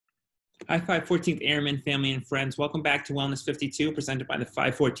Hi, 514th Airmen, family, and friends. Welcome back to Wellness 52, presented by the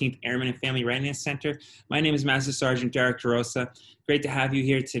 514th Airmen and Family Readiness Center. My name is Master Sergeant Derek DeRosa. Great to have you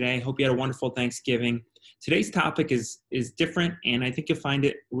here today. Hope you had a wonderful Thanksgiving. Today's topic is different, and I think you'll find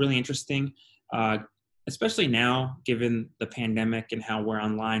it really interesting, especially now, given the pandemic and how we're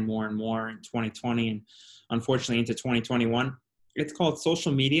online more and more in 2020 and unfortunately into 2021. It's called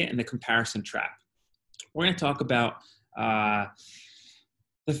social media and the comparison trap. We're going to talk about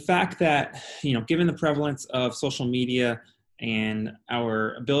the fact that, given the prevalence of social media and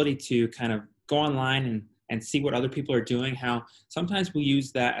our ability to kind of go online and see what other people are doing, how sometimes we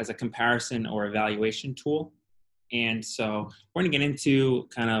use that as a comparison or evaluation tool. And so we're going to get into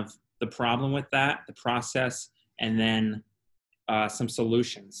kind of the problem with that, the process, and then some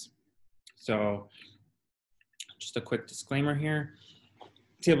solutions. So just a quick disclaimer here.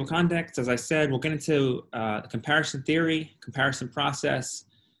 Table of contents, as I said, we'll get into the comparison theory, comparison process,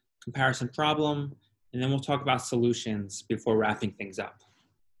 comparison problem, and then we'll talk about solutions before wrapping things up.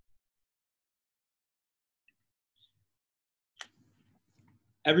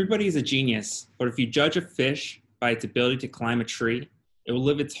 Everybody is a genius, but if you judge a fish by its ability to climb a tree, it will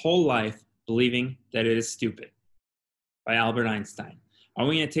live its whole life believing that it is stupid. By Albert Einstein. I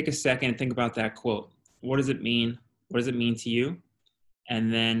want you to take a second and think about that quote. What does it mean? What does it mean to you?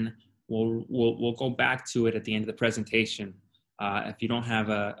 And then we'll go back to it at the end of the presentation if you don't have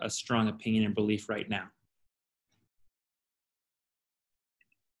a strong opinion and belief right now.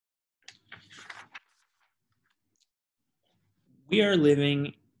 We are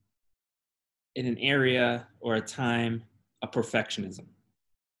living in an area or a time of perfectionism.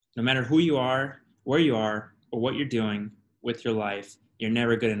 No matter who you are, where you are, or what you're doing with your life, you're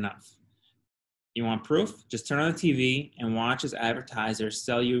never good enough. You want proof? Just turn on the TV and watch as advertisers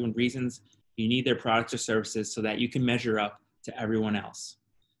sell you reasons you need their products or services so that you can measure up to everyone else.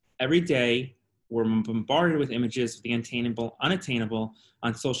 Every day, we're bombarded with images of the unattainable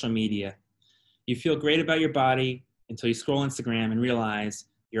on social media. You feel great about your body until you scroll Instagram and realize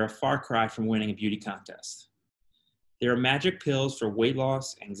you're a far cry from winning a beauty contest. There are magic pills for weight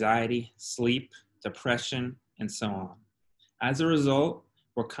loss, anxiety, sleep, depression, and so on. As a result,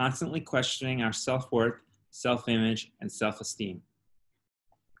 we're constantly questioning our self-worth, self-image, and self-esteem.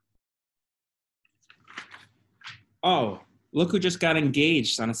 Oh, look who just got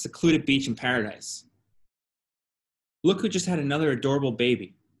engaged on a secluded beach in paradise. Look who just had another adorable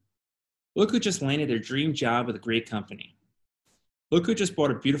baby. Look who just landed their dream job with a great company. Look who just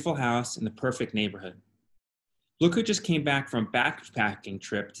bought a beautiful house in the perfect neighborhood. Look who just came back from a backpacking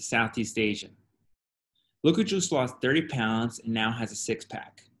trip to Southeast Asia. Look who just lost 30 pounds and now has a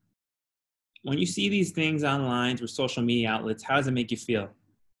six-pack. When you see these things online through social media outlets, how does it make you feel?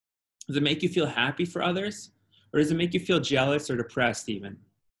 Does it make you feel happy for others? Or does it make you feel jealous or depressed even?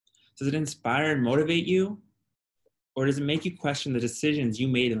 Does it inspire and motivate you? Or does it make you question the decisions you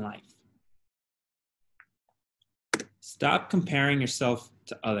made in life? Stop comparing yourself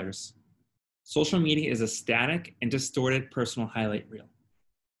to others. Social media is a static and distorted personal highlight reel.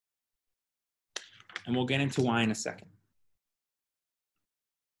 And we'll get into why in a second.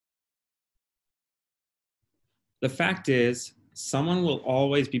 The fact is, someone will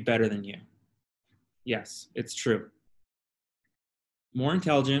always be better than you. Yes, it's true. More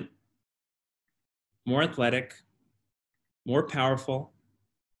intelligent, more athletic, more powerful,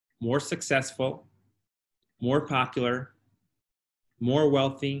 more successful, more popular, more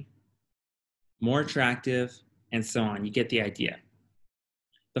wealthy, more attractive, and so on. You get the idea.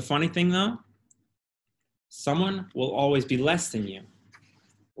 The funny thing though, someone will always be less than you.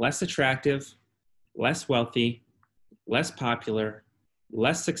 Less attractive, less wealthy, less popular,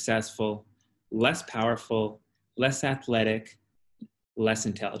 less successful, less powerful, less athletic, less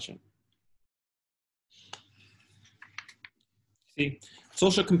intelligent. See,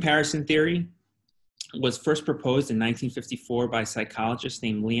 social comparison theory was first proposed in 1954 by a psychologist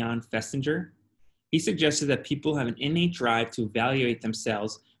named Leon Festinger. He suggested that people have an innate drive to evaluate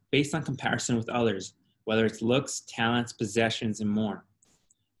themselves based on comparison with others, whether it's looks, talents, possessions, and more.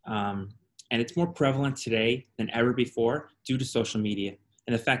 And it's more prevalent today than ever before due to social media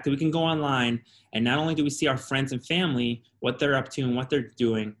and the fact that we can go online and not only do we see our friends and family, what they're up to and what they're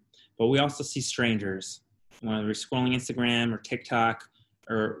doing, but we also see strangers, whether we're scrolling Instagram or TikTok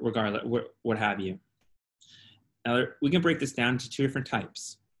or regardless, what have you. Now, we can break this down into two different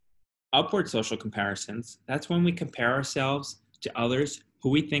types. Upward social comparisons, that's when we compare ourselves to others who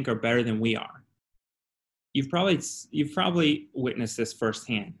we think are better than we are. You've probably witnessed this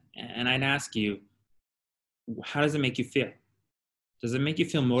firsthand, and I'd ask you, how does it make you feel? Does it make you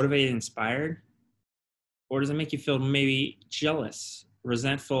feel motivated, inspired? Or does it make you feel maybe jealous,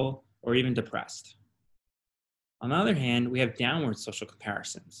 resentful, or even depressed. On the other hand, we have downward social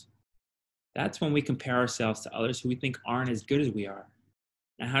comparisons. That's when we compare ourselves to others who we think aren't as good as we are.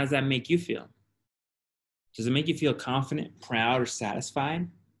 Now, how does that make you feel? Does it make you feel confident, proud, or satisfied?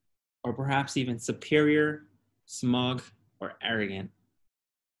 Or perhaps even superior, smug, or arrogant?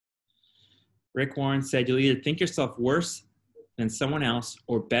 Rick Warren said, you'll either think yourself worse than someone else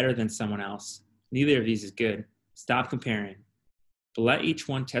or better than someone else. Neither of these is good. Stop comparing. But let each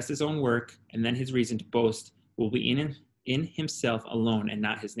one test his own work, and then his reason to boast will be in himself alone and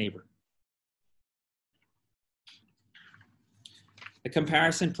not his neighbor. The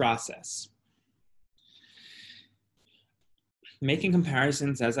comparison process. Making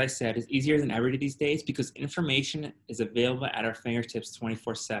comparisons, as I said, is easier than ever these days because information is available at our fingertips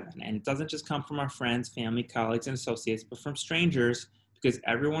 24/7. And it doesn't just come from our friends, family, colleagues, and associates, but from strangers because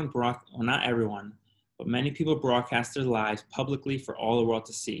not everyone, but many people broadcast their lives publicly for all the world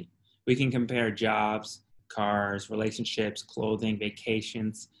to see. We can compare jobs, cars, relationships, clothing,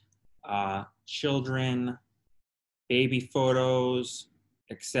 vacations, children, baby photos,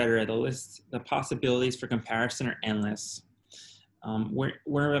 etc. The possibilities for comparison are endless.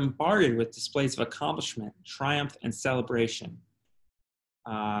 We're bombarded with displays of accomplishment, triumph, and celebration.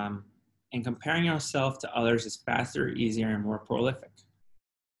 And comparing ourselves to others is faster, easier, and more prolific.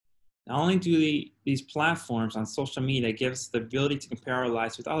 Not only do these platforms on social media give us the ability to compare our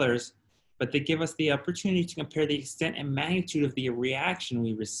lives with others, but they give us the opportunity to compare the extent and magnitude of the reaction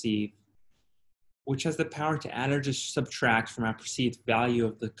we receive, which has the power to add or just subtract from our perceived value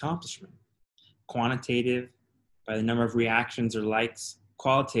of the accomplishment. Quantitative, by the number of reactions or likes.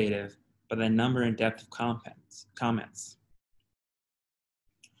 Qualitative, by the number and depth of comments.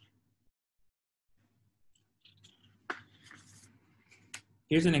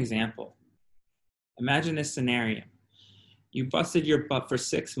 Here's an example. Imagine this scenario. You busted your butt for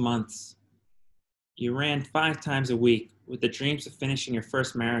 6 months. You ran 5 times a week with the dreams of finishing your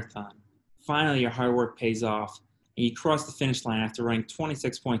first marathon. Finally, your hard work pays off, and you cross the finish line after running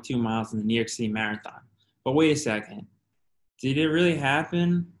 26.2 miles in the New York City Marathon. But wait a second. Did it really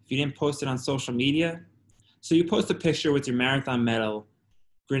happen if you didn't post it on social media? So you post a picture with your marathon medal,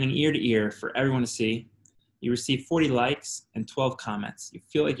 grinning ear to ear for everyone to see. You receive 40 likes and 12 comments. You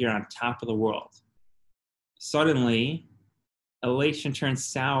feel like you're on top of the world. Suddenly, elation turns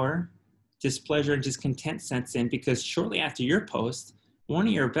sour, displeasure and discontent sets in because shortly after your post, one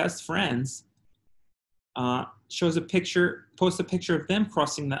of your best friends posts a picture of them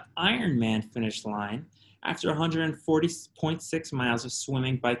crossing the Ironman finish line after 140.6 miles of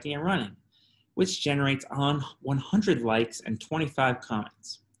swimming, biking, and running, which generates 100 likes and 25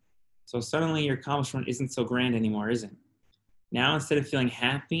 comments. So suddenly your accomplishment isn't so grand anymore, is it? Now, instead of feeling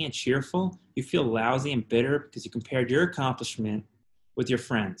happy and cheerful, you feel lousy and bitter because you compared your accomplishment with your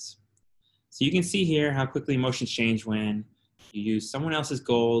friends. So you can see here how quickly emotions change when you use someone else's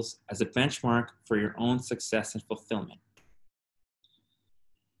goals as a benchmark for your own success and fulfillment.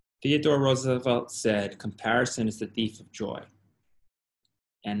 Theodore Roosevelt said, comparison is the thief of joy.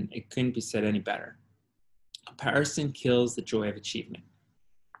 And it couldn't be said any better. Comparison kills the joy of achievement.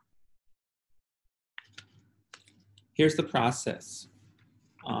 Here's the process.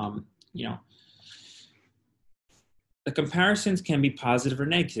 The comparisons can be positive or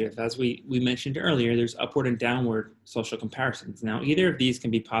negative. As we mentioned earlier, there's upward and downward social comparisons. Now, either of these can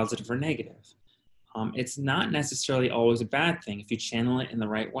be positive or negative. It's not necessarily always a bad thing if you channel it in the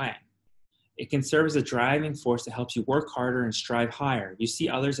right way. It can serve as a driving force that helps you work harder and strive higher. You see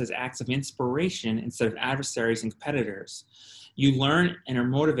others as acts of inspiration instead of adversaries and competitors. You learn and are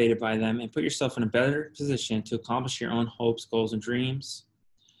motivated by them and put yourself in a better position to accomplish your own hopes, goals, and dreams.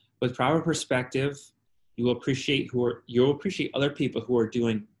 With proper perspective, you will appreciate other people who are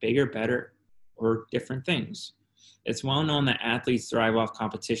doing bigger, better, or different things. It's well known that athletes thrive off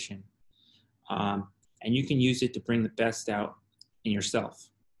competition, and you can use it to bring the best out in yourself.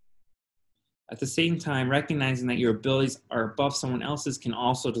 At the same time, recognizing that your abilities are above someone else's can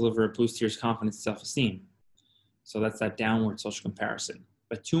also deliver a boost to your confidence and self-esteem. So that's that downward social comparison.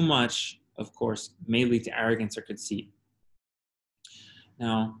 But too much, of course, may lead to arrogance or conceit.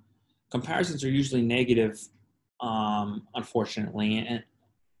 Now, comparisons are usually negative, unfortunately,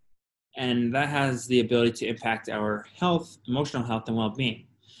 and that has the ability to impact our health, emotional health, and well-being.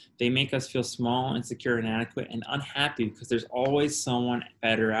 They make us feel small, insecure, inadequate, and unhappy because there's always someone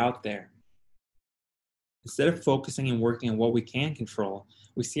better out there. Instead of focusing and working on what we can control,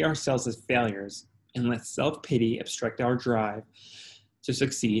 we see ourselves as failures and let self-pity obstruct our drive to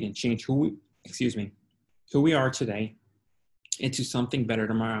succeed and change who we are today into something better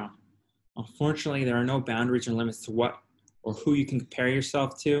tomorrow. Unfortunately, there are no boundaries or limits to what or who you can compare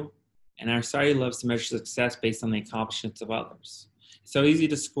yourself to. And our society loves to measure success based on the accomplishments of others. It's so easy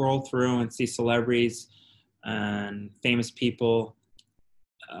to scroll through and see celebrities and famous people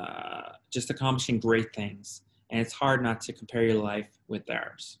just accomplishing great things. And it's hard not to compare your life with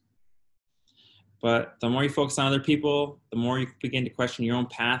theirs. But the more you focus on other people, the more you begin to question your own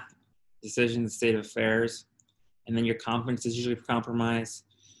path, decisions, state of affairs, and then your confidence is usually compromised.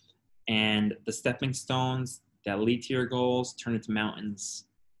 And the stepping stones that lead to your goals turn into mountains.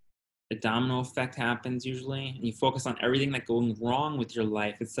 A domino effect happens usually, and you focus on everything that's going wrong with your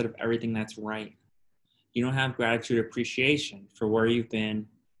life instead of everything that's right. You don't have gratitude or appreciation for where you've been,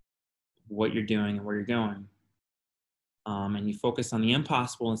 what you're doing, and where you're going. And you focus on the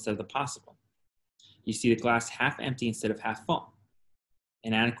impossible instead of the possible. You see the glass half empty instead of half full.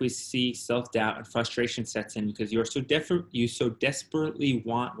 Inadequacy, self-doubt, and frustration sets in because you so desperately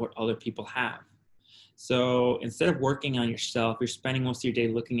want what other people have. So instead of working on yourself, you're spending most of your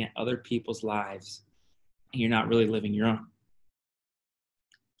day looking at other people's lives, and you're not really living your own.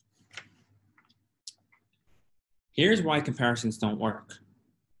 Here's why comparisons don't work.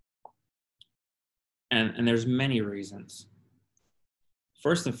 And there's many reasons.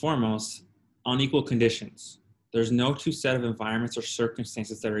 First and foremost, unequal conditions. There's no two set of environments or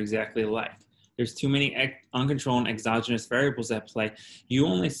circumstances that are exactly alike. There's too many uncontrolled and exogenous variables at play. You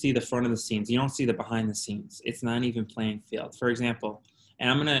only see the front of the scenes. You don't see the behind the scenes. It's not even playing field. For example, and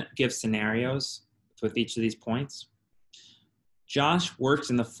I'm going to give scenarios with each of these points. Josh works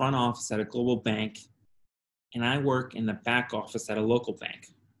in the front office at a global bank, and I work in the back office at a local bank.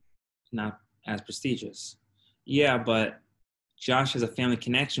 Not as prestigious. Yeah, but Josh has a family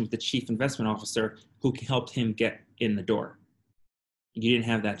connection with the chief investment officer who helped him get in the door. You didn't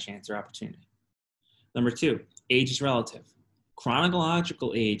have that chance or opportunity. Number two, age is relative.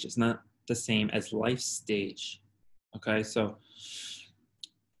 Chronological age is not the same as life stage. Okay, so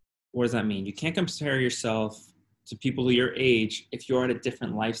what does that mean? You can't compare yourself to people your age if you're at a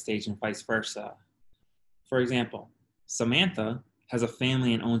different life stage and vice versa. For example, Samantha has a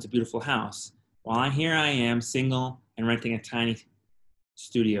family and owns a beautiful house, while here I am single and renting a tiny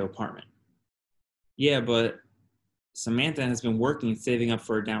studio apartment. Yeah, but Samantha has been working and saving up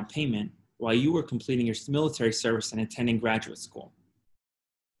for a down payment while you were completing your military service and attending graduate school.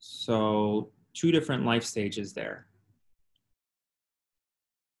 So 2 different life stages there.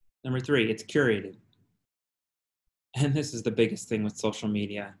 Number 3, it's curated. And this is the biggest thing with social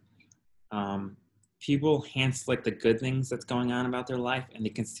media. People hand select the good things that's going on about their life and they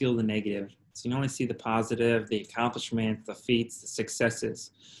conceal the negative. So you only see the positive, the accomplishments, the feats, the successes,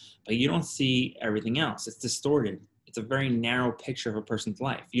 but you don't see everything else. It's distorted. It's a very narrow picture of a person's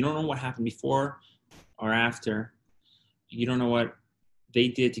life. You don't know what happened before or after. You don't know what they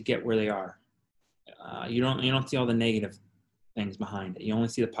did to get where they are. You don't see all the negative things behind it. You only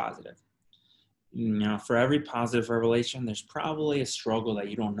see the positive. Now, for every positive revelation, there's probably a struggle that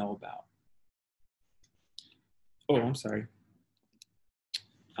you don't know about. Oh, I'm sorry.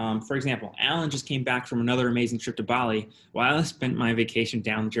 For example, Alan just came back from another amazing trip to Bali while I spent my vacation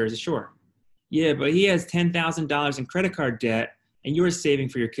down the Jersey Shore. Yeah, but he has $10,000 in credit card debt and you are saving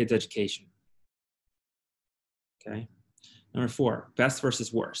for your kid's education. Okay. Number 4, best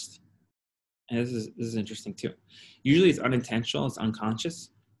versus worst. And this is interesting too. Usually it's unintentional, it's unconscious.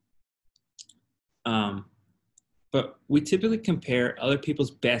 But we typically compare other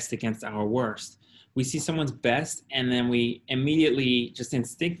people's best against our worst. We see someone's best and then we immediately just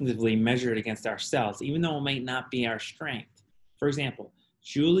instinctively measure it against ourselves, even though it might not be our strength. For example,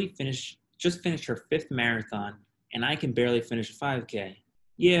 Julie just finished her 5th marathon and I can barely finish a 5K.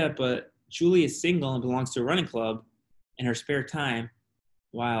 Yeah, but Julie is single and belongs to a running club in her spare time,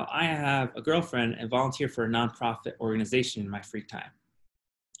 while I have a girlfriend and volunteer for a nonprofit organization in my free time.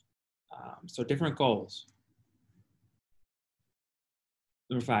 So different goals.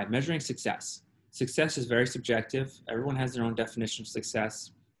 Number 5, measuring success. Success is very subjective. Everyone has their own definition of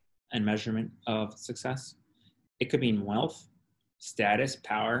success and measurement of success. It could mean wealth, status,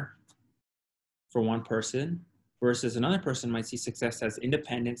 power for one person, versus another person might see success as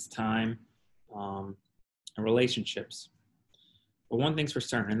independence, time, and relationships. But one thing's for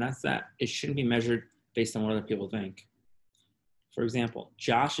certain, and that's that it shouldn't be measured based on what other people think. For example,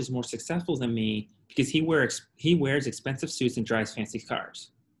 Josh is more successful than me because he wears expensive suits and drives fancy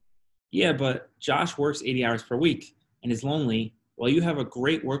cars. Yeah, but Josh works 80 hours per week and is lonely while you have a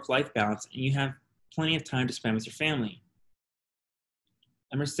great work-life balance and you have plenty of time to spend with your family.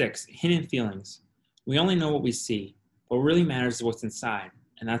 Number 6, hidden feelings. We only know what we see, but what really matters is what's inside,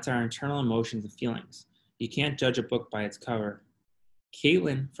 and that's our internal emotions and feelings. You can't judge a book by its cover.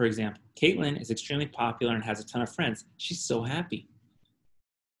 Caitlin, for example, Caitlin is extremely popular and has a ton of friends. She's so happy.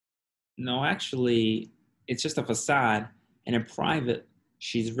 No, actually, it's just a facade. And in private,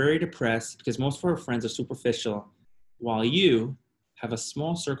 she's very depressed because most of her friends are superficial, while you have a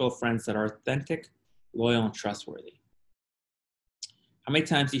small circle of friends that are authentic, loyal, and trustworthy. How many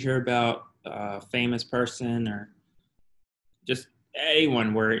times do you hear about a famous person or just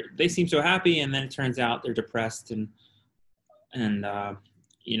anyone where they seem so happy and then it turns out they're depressed and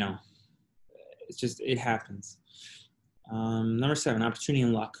you know, it's just, it happens. Number 7, opportunity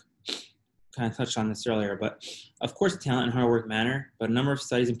and luck. Kind of touched on this earlier, but of course, talent and hard work matter, but a number of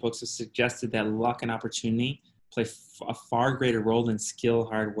studies and books have suggested that luck and opportunity play a far greater role than skill,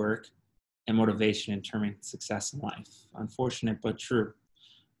 hard work, and motivation in determining success in life. Unfortunate, but true.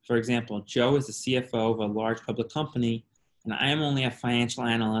 For example, Joe is the CFO of a large public company, and I am only a financial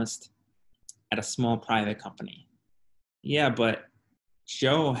analyst at a small private company. Yeah, but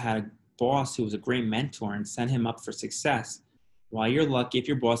Joe had a boss who was a great mentor and set him up for success, while you're lucky if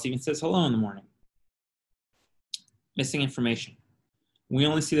your boss even says hello in the morning. Missing information. We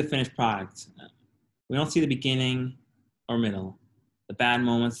only see the finished product. We don't see the beginning or middle, the bad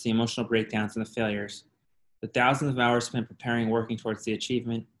moments, the emotional breakdowns, and the failures, the thousands of hours spent preparing and working towards the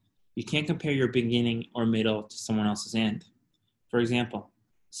achievement. You can't compare your beginning or middle to someone else's end. For example,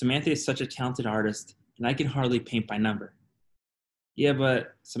 Samantha is such a talented artist, and I can hardly paint by number. Yeah,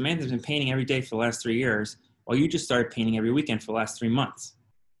 but Samantha's been painting every day for the last 3 years, while you just started painting every weekend for the last 3 months.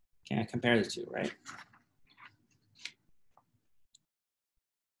 Can't compare the two, right?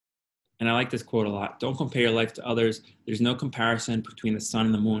 And I like this quote a lot. Don't compare your life to others. There's no comparison between the sun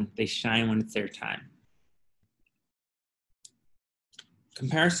and the moon. They shine when it's their time.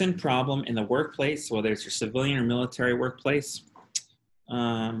 Comparison problem in the workplace, whether it's your civilian or military workplace.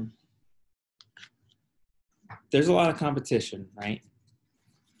 There's a lot of competition, right?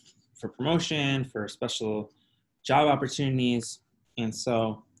 For promotion, for special job opportunities. And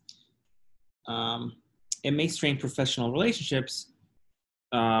so it may strain professional relationships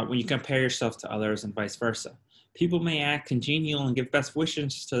when you compare yourself to others and vice versa. People may act congenial and give best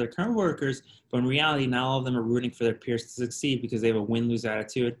wishes to their current workers, but in reality, not all of them are rooting for their peers to succeed because they have a win-lose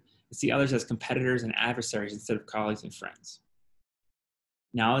attitude and see others as competitors and adversaries instead of colleagues and friends.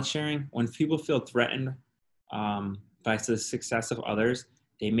 Knowledge sharing. When people feel threatened by the success of others,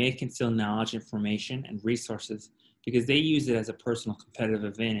 they may conceal knowledge, information, and resources because they use it as a personal competitive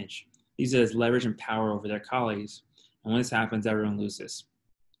advantage. They use it as leverage and power over their colleagues. And when this happens, everyone loses.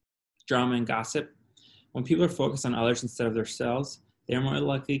 Drama and gossip. When people are focused on others instead of themselves, they are more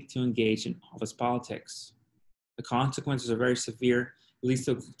likely to engage in office politics. The consequences are very severe. It leads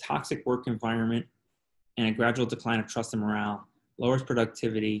to a toxic work environment and a gradual decline of trust and morale, lowers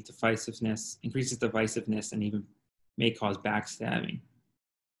productivity, increases divisiveness, and even may cause backstabbing.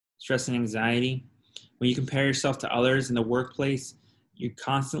 Stress and anxiety. When you compare yourself to others in the workplace, you're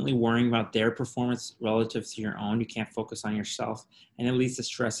constantly worrying about their performance relative to your own. You can't focus on yourself, and it leads to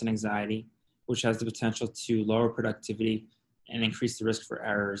stress and anxiety, which has the potential to lower productivity and increase the risk for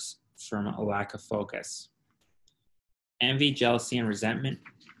errors from a lack of focus. Envy, jealousy, and resentment.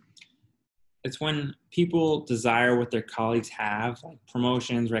 It's when people desire what their colleagues have, like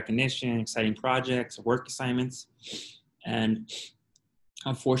promotions, recognition, exciting projects, work assignments. And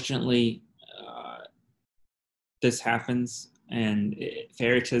unfortunately, this happens, and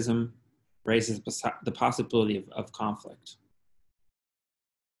favoritism raises the possibility of conflict.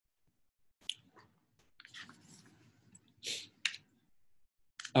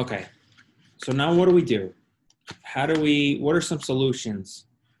 Okay, so now what do we do? What are some solutions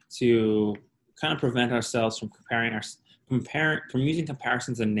to kind of prevent ourselves from from using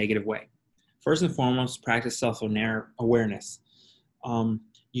comparisons in a negative way? First and foremost, practice self-awareness.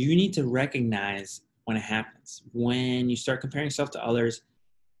 You need to recognize when it happens. When you start comparing yourself to others,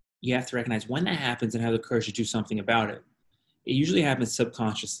 you have to recognize when that happens and have the courage to do something about it. It usually happens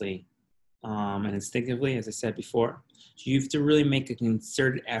subconsciously and instinctively, as I said before. So you have to really make a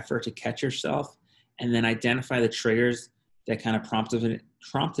concerted effort to catch yourself and then identify the triggers that kind of prompted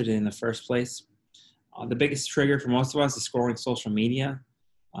it in the first place. The biggest trigger for most of us is scrolling social media,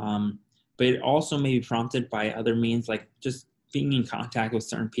 but it also may be prompted by other means, like just being in contact with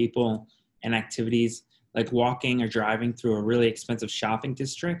certain people and activities, like walking or driving through a really expensive shopping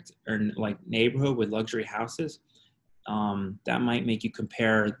district or like neighborhood with luxury houses. That might make you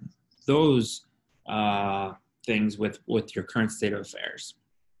compare those things with your current state of affairs.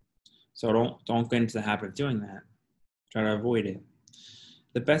 So don't get into the habit of doing that. Try to avoid it.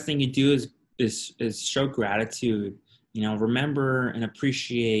 The best thing you do is show gratitude. Remember and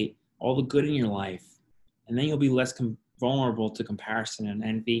appreciate all the good in your life, and then you'll be less vulnerable to comparison and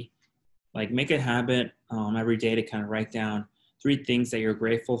envy. Like, make a habit every day to kind of write down 3 things that you're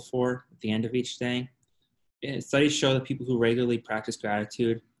grateful for at the end of each day. Studies show that people who regularly practice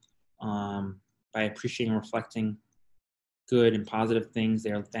gratitude by appreciating and reflecting good and positive things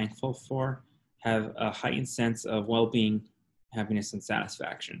they are thankful for have a heightened sense of well-being, happiness, and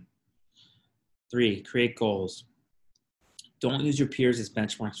satisfaction. 3, create goals. Don't use your peers as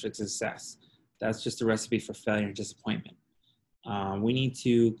benchmarks for success. That's just a recipe for failure and disappointment. We need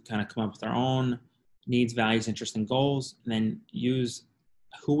to kind of come up with our own needs, values, interests, and goals, and then use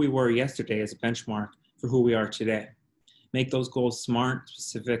who we were yesterday as a benchmark for who we are today. Make those goals smart,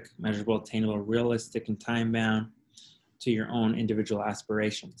 specific, measurable, attainable, realistic, and time-bound to your own individual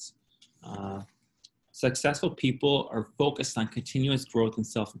aspirations. Successful people are focused on continuous growth and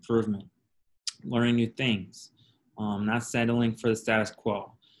self-improvement, learning new things, not settling for the status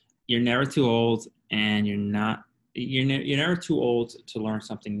quo. You're never too old, and you're never too old to learn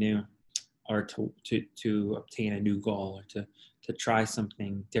something new, or to obtain a new goal, or to try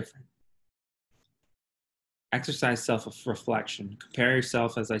something different. Exercise self-reflection. Compare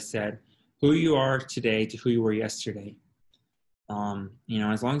yourself, as I said, who you are today to who you were yesterday.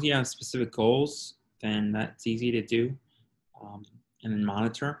 As long as you have specific goals, then that's easy to do, and then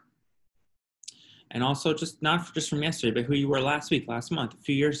monitor. And also not just from yesterday, but who you were last week, last month, a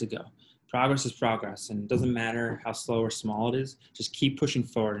few years ago. Progress is progress, and it doesn't matter how slow or small it is. Just keep pushing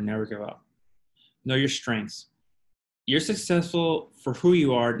forward and never give up. Know your strengths. You're successful for who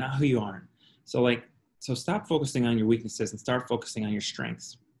you are, not who you aren't. So stop focusing on your weaknesses and start focusing on your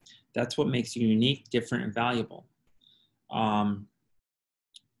strengths. That's what makes you unique, different, and valuable.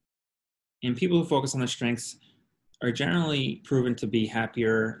 And people who focus on their strengths are generally proven to be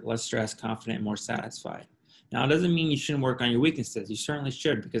happier, less stressed, confident, and more satisfied. Now, it doesn't mean you shouldn't work on your weaknesses. You certainly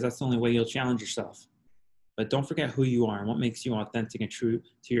should, because that's the only way you'll challenge yourself. But don't forget who you are and what makes you authentic and true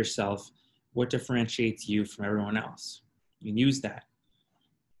to yourself, what differentiates you from everyone else. You can use that.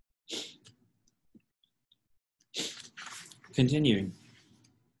 Continuing.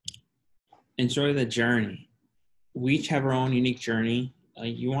 Enjoy the journey. We each have our own unique journey.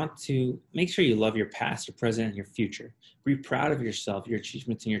 You want to make sure you love your past, your present, and your future. Be proud of yourself, your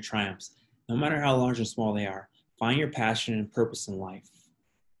achievements, and your triumphs, no matter how large or small they are. Find your passion and purpose in life.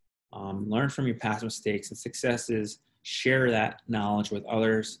 Learn from your past mistakes and successes. Share that knowledge with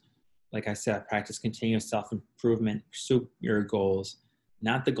others. Like I said, practice continuous self-improvement. Pursue your goals,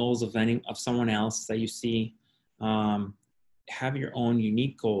 not the goals of someone else that you see. Have your own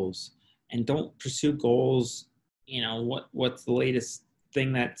unique goals, and don't pursue goals. What's the latest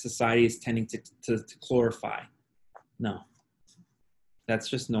thing that society is tending to glorify? No, that's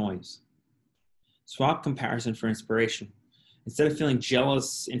just noise. Swap comparison for inspiration. Instead of feeling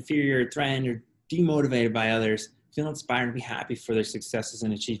jealous, inferior, threatened, or demotivated by others, feel inspired and be happy for their successes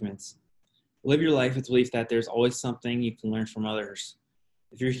and achievements. Live your life with the belief that there's always something you can learn from others.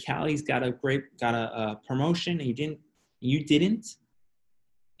 If your colleague's got a promotion and you didn't,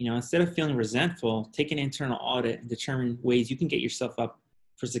 instead of feeling resentful, take an internal audit and determine ways you can get yourself up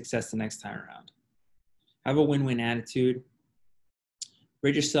for success the next time around. Have a win-win attitude.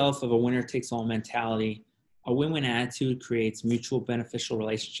 Rid yourself of a winner-takes-all mentality. A win-win attitude creates mutual beneficial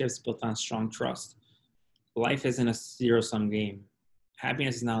relationships built on strong trust. Life isn't a zero-sum game.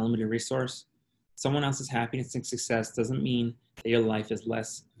 Happiness is not a limited resource. Someone else's happiness and success doesn't mean that your life is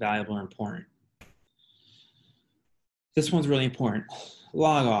less valuable or important. This one's really important.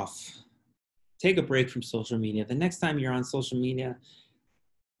 Log off. Take a break from social media. The next time you're on social media,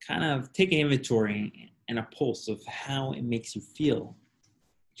 kind of take an inventory and a pulse of how it makes you feel.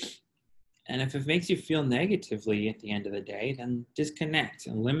 And if it makes you feel negatively at the end of the day, then disconnect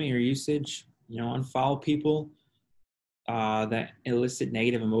and limit your usage. Unfollow people that elicit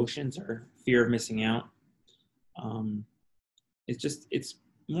negative emotions or fear of missing out. It's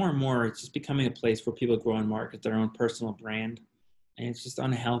more and more, it's just becoming a place where people grow and market their own personal brand. And it's just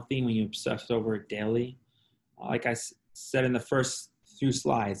unhealthy when you obsess over it daily. Like I said in the first few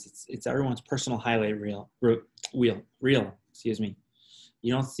slides, it's everyone's personal highlight reel. You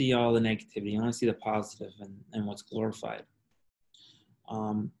don't see all the negativity. You only see the positive and what's glorified.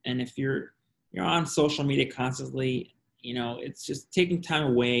 And if you're on social media constantly, it's just taking time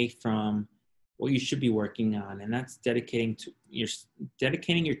away from what you should be working on, and that's dedicating your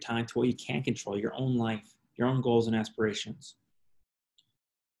time to what you can control, your own life, your own goals and aspirations.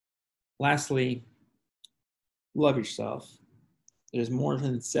 Lastly, love yourself. There's more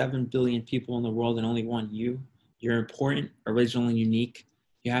than 7 billion people in the world and only one you. You're important, original, and unique.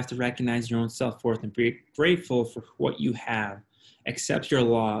 You have to recognize your own self-worth and be grateful for what you have. Accept your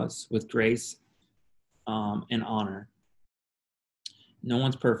laws with grace and honor. No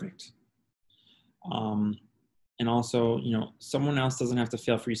one's perfect. And And also, someone else doesn't have to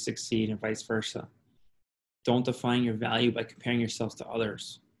fail for you to succeed and vice versa. Don't define your value by comparing yourselves to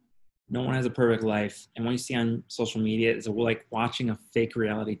others. No one has a perfect life. And what you see on social media is like watching a fake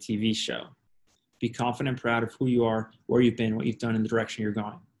reality TV show. Be confident and proud of who you are, where you've been, what you've done, and the direction you're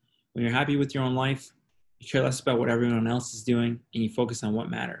going. When you're happy with your own life, you care less about what everyone else is doing, and you focus on what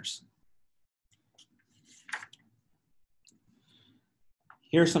matters.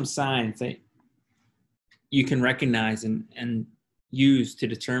 Here are some signs that you can recognize and use to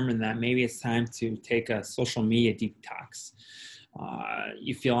determine that maybe it's time to take a social media detox.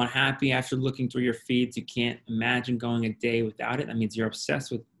 You feel unhappy after looking through your feeds. You can't imagine going a day without it. That means you're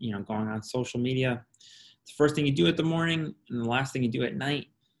obsessed with, going on social media. It's the first thing you do at the morning and the last thing you do at night.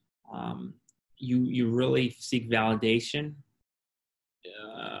 You really seek validation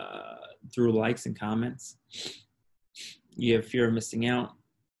through likes and comments. You have fear of missing out.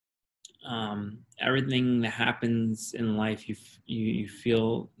 Everything that happens in life you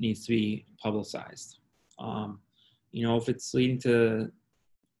feel needs to be publicized. If it's leading to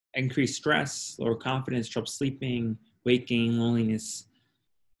increased stress, lower confidence, trouble sleeping, weight gain, loneliness,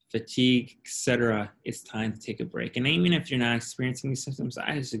 fatigue, etc., it's time to take a break. And even if you're not experiencing these symptoms,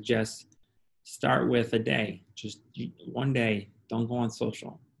 I suggest start with a day, just one day. Don't go on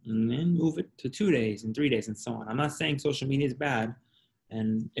social, and then move it to 2 days and 3 days and so on. I'm not saying social media is bad.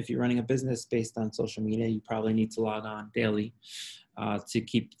 And if you're running a business based on social media, you probably need to log on daily to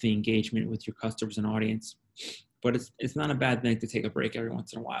keep the engagement with your customers and audience. But it's not a bad thing to take a break every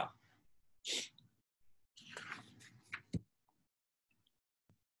once in a while.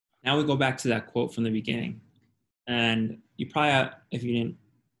 Now we go back to that quote from the beginning. And you probably, if you didn't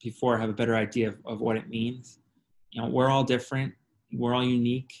before, have a better idea of what it means. We're all different. We're all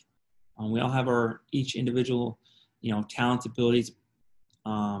unique. We all have our each individual, talent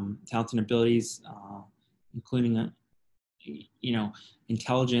and abilities, including,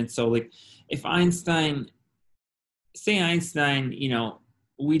 intelligence. So like if Einstein,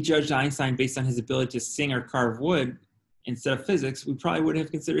 we judged Einstein based on his ability to sing or carve wood instead of physics, we probably would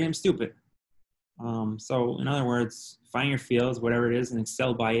have considered him stupid. So in other words, find your fields, whatever it is, and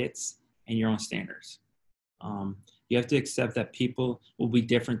excel by it and your own standards. You have to accept that people will be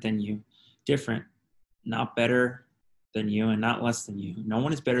different than you. Different, not better than you and not less than you. No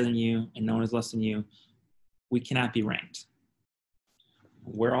one is better than you and no one is less than you. We cannot be ranked.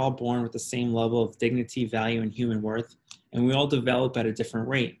 We're all born with the same level of dignity, value, and human worth, and we all develop at a different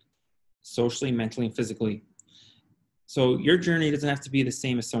rate, socially, mentally, and physically. So your journey doesn't have to be the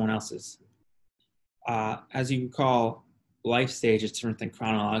same as someone else's. As you recall, life stage is different than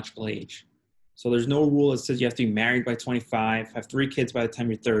chronological age. So there's no rule that says you have to be married by 25, have 3 kids by the time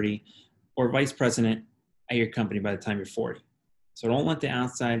you're 30, or vice president at your company by the time you're 40. So don't let the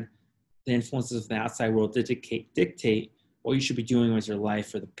influences of the outside world dictate what you should be doing with your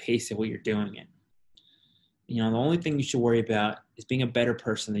life or the pace of what you're doing it. The only thing you should worry about is being a better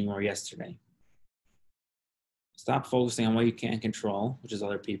person than you were yesterday. Stop focusing on what you can't control, which is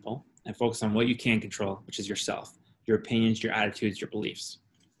other people, and focus on what you can control, which is yourself, your opinions, your attitudes, your beliefs.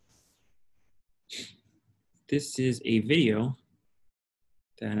 This is a video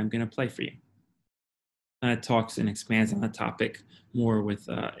that I'm going to play for you. It talks and expands on the topic more with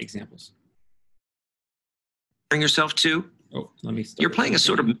examples. Bring yourself to? Oh, let me start. You're playing a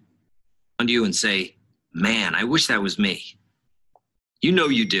sort of on you and say, man, I wish that was me. You know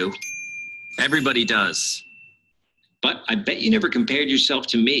you do. Everybody does. But I bet you never compared yourself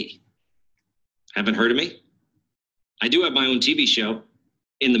to me. Haven't heard of me? I do have my own TV show,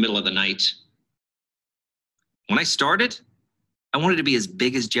 In the Middle of the Night. When I started, I wanted to be as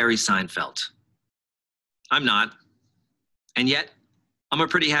big as Jerry Seinfeld. I'm not. And yet, I'm a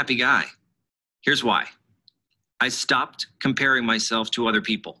pretty happy guy. Here's why. I stopped comparing myself to other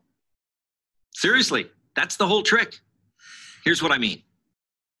people. Seriously, that's the whole trick. Here's what I mean.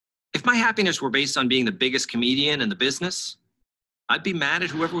 If my happiness were based on being the biggest comedian in the business, I'd be mad at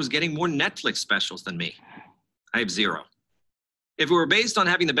whoever was getting more Netflix specials than me. I have 0. If it were based on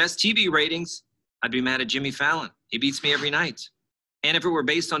having the best TV ratings, I'd be mad at Jimmy Fallon. He beats me every night. And if it were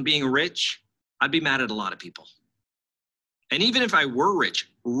based on being rich, I'd be mad at a lot of people. And even if I were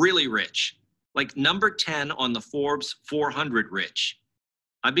rich, really rich, like number 10 on the Forbes 400 rich,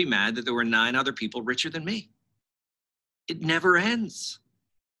 I'd be mad that there were 9 other people richer than me. It never ends.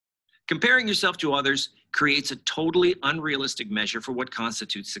 Comparing yourself to others creates a totally unrealistic measure for what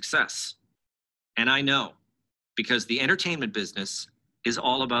constitutes success. And I know, because the entertainment business is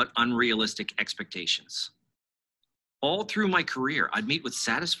all about unrealistic expectations. All through my career, I'd meet with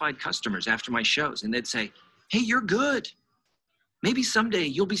satisfied customers after my shows, and they'd say, hey, you're good. Maybe someday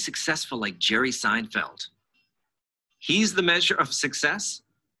you'll be successful like Jerry Seinfeld. He's the measure of success?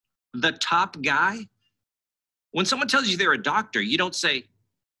 The top guy? When someone tells you they're a doctor, you don't say,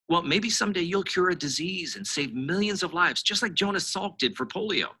 well, maybe someday you'll cure a disease and save millions of lives, just like Jonas Salk did for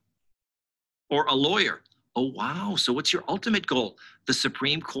polio. Or a lawyer. Oh, wow. So what's your ultimate goal? The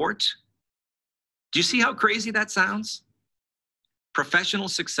Supreme Court? Do you see how crazy that sounds? Professional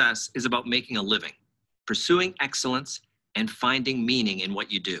success is about making a living, pursuing excellence, and finding meaning in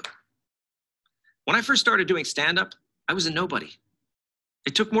what you do. When I first started doing stand-up, I was a nobody.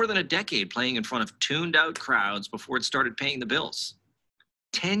 It took more than a decade playing in front of tuned-out crowds before it started paying the bills.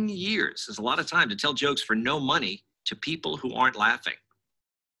 10 years is a lot of time to tell jokes for no money to people who aren't laughing.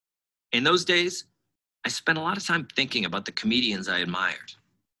 In those days, I spent a lot of time thinking about the comedians I admired,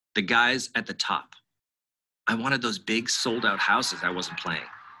 the guys at the top. I wanted those big sold-out houses I wasn't playing,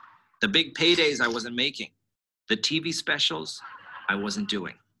 the big paydays I wasn't making, the TV specials I wasn't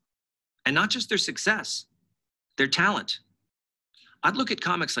doing. And not just their success, their talent. I'd look at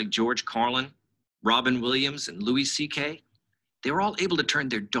comics like George Carlin, Robin Williams, and Louis C.K. They were all able to turn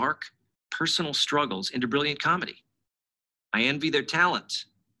their dark, personal struggles into brilliant comedy. I envy their talent,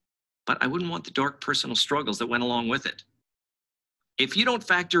 but I wouldn't want the dark personal struggles that went along with it. If you don't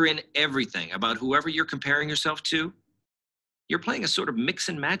factor in everything about whoever you're comparing yourself to, you're playing a sort of mix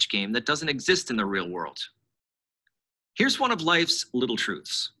and match game that doesn't exist in the real world. Here's one of life's little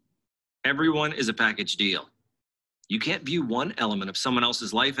truths. Everyone is a package deal. You can't view one element of someone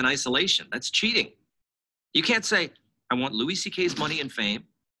else's life in isolation. That's cheating. You can't say, I want Louis C.K.'s money and fame,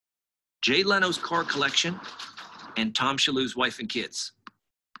 Jay Leno's car collection, and Tom Shalhoub's wife and kids.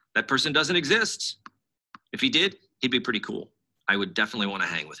 That person doesn't exist. If he did, he'd be pretty cool. I would definitely want to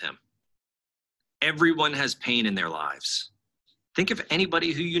hang with him. Everyone has pain in their lives. Think of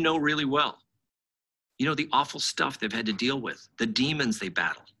anybody who you know really well. You know the awful stuff they've had to deal with, the demons they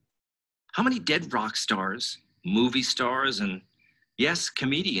battle. How many dead rock stars, movie stars, and yes,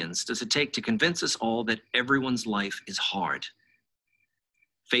 comedians does it take to convince us all that everyone's life is hard?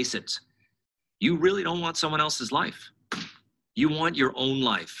 Face it, you really don't want someone else's life. You want your own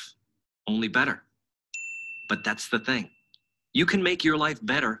life, only better. But that's the thing. You can make your life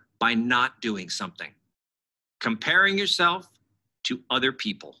better by not doing something. Comparing yourself to other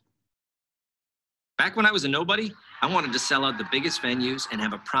people. Back when I was a nobody, I wanted to sell out the biggest venues and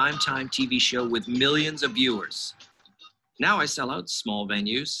have a primetime TV show with millions of viewers. Now I sell out small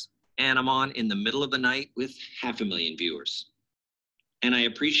venues, and I'm on in the middle of the night with 500,000 viewers. And I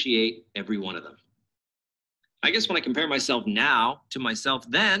appreciate every one of them. I guess when I compare myself now to myself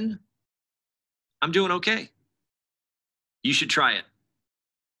then, I'm doing okay. You should try it.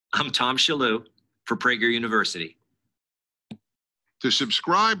 I'm Tom Shalhoub for Prager University. To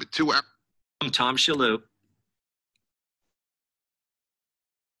subscribe to our... I'm Tom Shalhoub.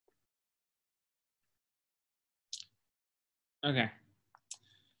 Okay.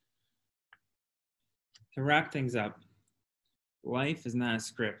 To wrap things up, life is not a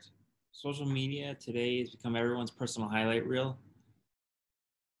script. Social media today has become everyone's personal highlight reel.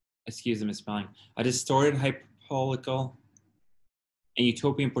 Excuse the misspelling. A distorted, hyperbolical, and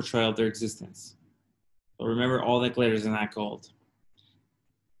utopian portrayal of their existence. But remember, all that glitters is not gold.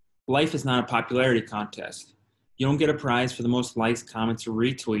 Life is not a popularity contest. You don't get a prize for the most likes, comments, or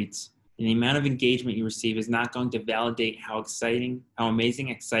retweets, and the amount of engagement you receive is not going to validate how amazing,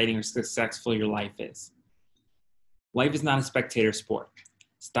 exciting, or successful your life is. Life is not a spectator sport.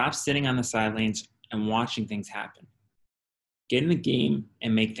 Stop sitting on the sidelines and watching things happen. Get in the game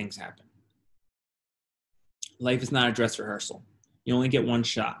and make things happen. Life is not a dress rehearsal. You only get one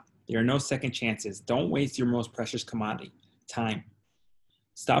shot. There are no second chances. Don't waste your most precious commodity, time.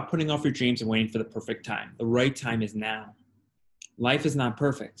 Stop putting off your dreams and waiting for the perfect time. The right time is now. Life is not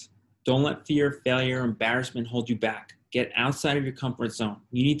perfect. Don't let fear, failure, or embarrassment hold you back. Get outside of your comfort zone.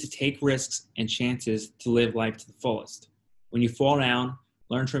 You need to take risks and chances to live life to the fullest. When you fall down,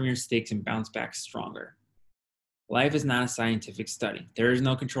 learn from your mistakes and bounce back stronger. Life is not a scientific study. There is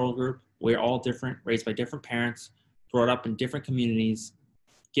no control group. We're all different, raised by different parents, brought up in different communities,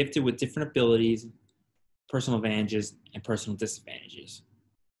 gifted with different abilities, personal advantages, and personal disadvantages.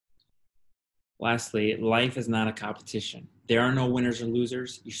 Lastly, life is not a competition. There are no winners or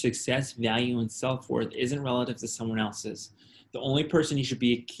losers. Your success, value, and self-worth isn't relative to someone else's. The only person you should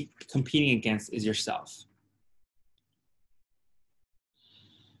be competing against is yourself.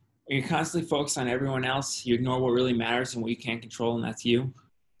 When you're constantly focused on everyone else, you ignore what really matters and what you can't control, and that's you.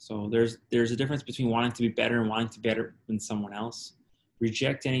 So there's a difference between wanting to be better and wanting to be better than someone else.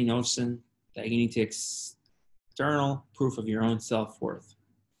 Reject any notion that you need to external proof of your own self-worth.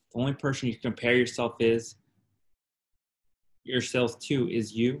 The only person you can compare yourself to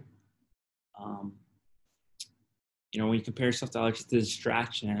is you. when you compare yourself to others, it's a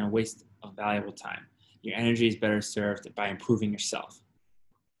distraction and a waste of valuable time. Your energy is better served by improving yourself.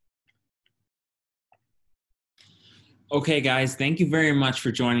 Okay, guys, thank you very much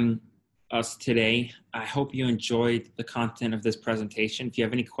for joining us today. I hope you enjoyed the content of this presentation. If you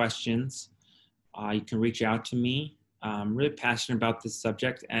have any questions, you can reach out to me. I'm really passionate about this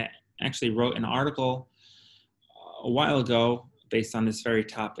subject. I actually wrote an article a while ago based on this very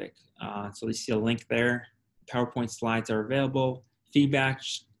topic. So you see a link there. PowerPoint slides are available. Feedback,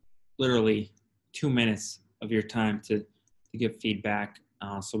 literally 2 minutes of your time to give feedback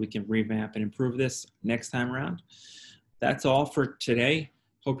so we can revamp and improve this next time around. That's all for today.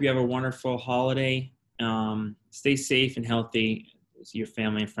 Hope you have a wonderful holiday. Stay safe and healthy, your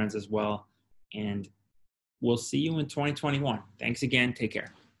family and friends as well. And we'll see you in 2021. Thanks again. Take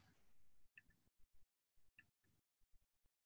care.